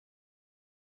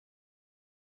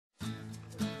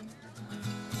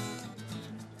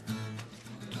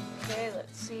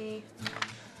see.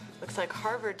 Looks like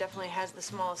Harvard definitely has the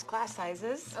smallest class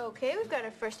sizes. Okay, we've got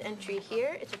our first entry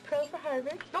here. It's a pro for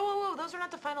Harvard. No, whoa, those are not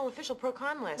the final official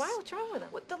pro-con list. Why? What's wrong with them?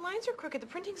 What, the lines are crooked. The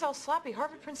printing's all sloppy.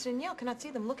 Harvard, Princeton, and Yale cannot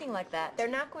see them looking like that. They're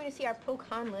not going to see our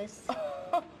pro-con list.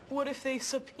 What if they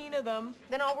subpoena them?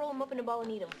 Then I'll roll them up in a ball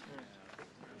and eat them.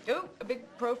 Oh, a big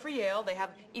pro for Yale. They have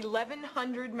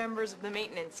 1,100 members of the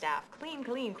maintenance staff. Clean,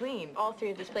 clean, clean. All three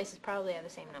of these places probably have the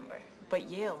same number. But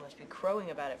Yale must be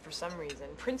crowing about it for some reason.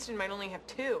 Princeton might only have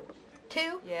 2.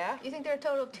 2? Yeah. You think there are a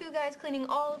total of 2 guys cleaning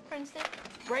all of Princeton?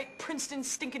 Right, Princeton's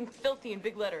stinking filthy in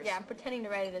big letters. Yeah, I'm pretending to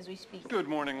write it as we speak. Good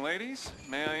morning, ladies.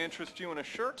 May I interest you in a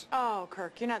shirt? Oh,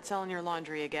 Kirk, you're not selling your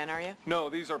laundry again, are you? No,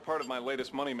 these are part of my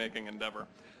latest money-making endeavor.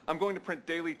 I'm going to print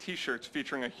daily t-shirts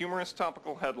featuring a humorous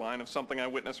topical headline of something I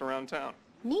witness around town.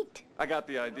 Neat. I got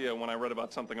the idea when I read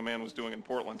about something a man was doing in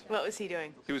Portland. What was he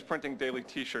doing? He was printing daily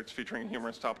t-shirts featuring a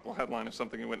humorous topical headline of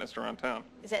something he witnessed around town.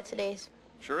 Is that today's?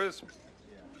 Sure is.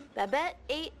 Babette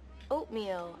ate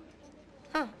oatmeal.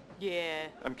 Huh. Yeah.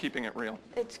 I'm keeping it real.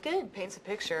 It's good. Paints a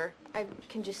picture. I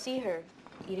can just see her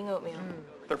eating oatmeal.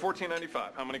 They're $14.95.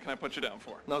 How many can I put you down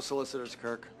for? No solicitors,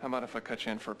 Kirk. How about if I cut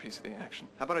you in for a piece of the action?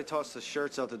 How about I toss the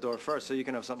shirts out the door first so you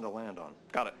can have something to land on?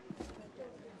 Got it.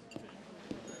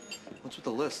 What's with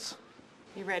the lists?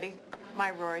 You ready?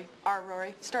 My Rory, our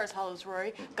Rory, Stars Hollow's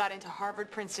Rory, got into Harvard,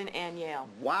 Princeton, and Yale.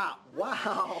 Wow.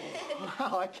 Wow.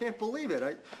 Wow, I can't believe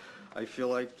it. I feel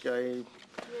like I...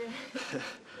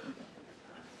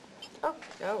 Oh.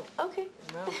 Oh. Okay.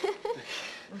 No.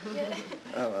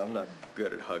 Oh, I'm not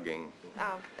good at hugging.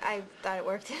 Oh, I thought it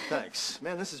worked. Thanks.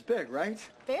 Man, this is big, right?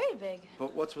 Very big.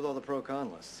 But what's with all the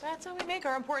pro-con lists? That's how we make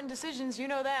our important decisions, you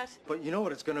know that. But you know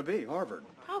what it's going to be, Harvard.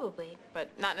 Probably. But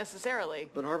not necessarily.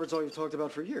 But Harvard's all you've talked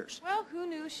about for years. Well, who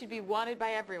knew she'd be wanted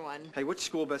by everyone? Hey, which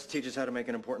school best teaches how to make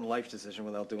an important life decision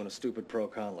without doing a stupid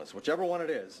pro-con list? Whichever one it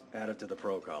is, add it to the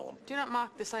pro column. Do not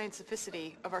mock the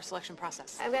scientificity of our selection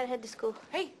process. I've got to head to school.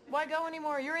 Hey, why go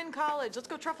anymore? You're in college. Let's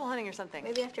go truffle hunting or something.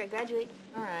 Maybe after I graduate.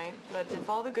 All right, but if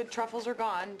all the good truffles are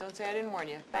gone, don't say I didn't warn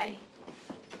you. Bye.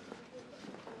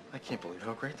 I can't believe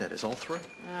how great that is, all 3.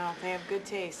 Oh, they have good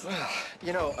taste.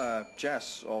 You know,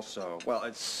 Jess also, well,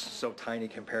 it's so tiny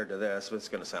compared to this, but it's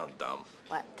going to sound dumb.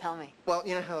 What? Tell me. Well,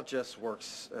 you know how Jess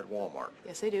works at Walmart?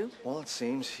 Yes, I do. Well, it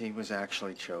seems he was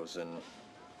actually chosen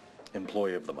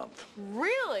Employee of the Month.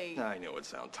 Really? I knew it would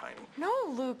sound tiny. No,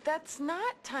 Luke, that's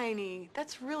not tiny.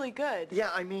 That's really good. Yeah,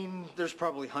 I mean, there's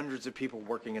probably hundreds of people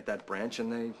working at that branch, and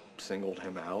they singled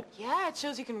him out. Yeah, it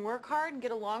shows you can work hard and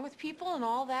get along with people and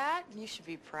all that. You should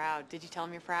be proud. Did you tell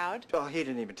him you're proud? Oh, he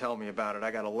didn't even tell me about it.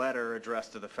 I got a letter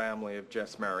addressed to the family of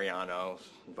Jess Mariano,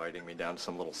 inviting me down to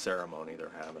some little ceremony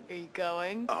they're having. Are you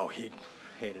going? Oh, he'd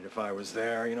hate it if I was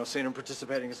there. You know, seeing him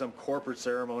participating in some corporate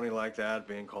ceremony like that,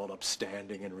 being called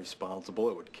upstanding and responsible,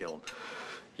 it would kill him.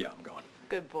 Yeah, I'm going.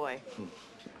 Good boy.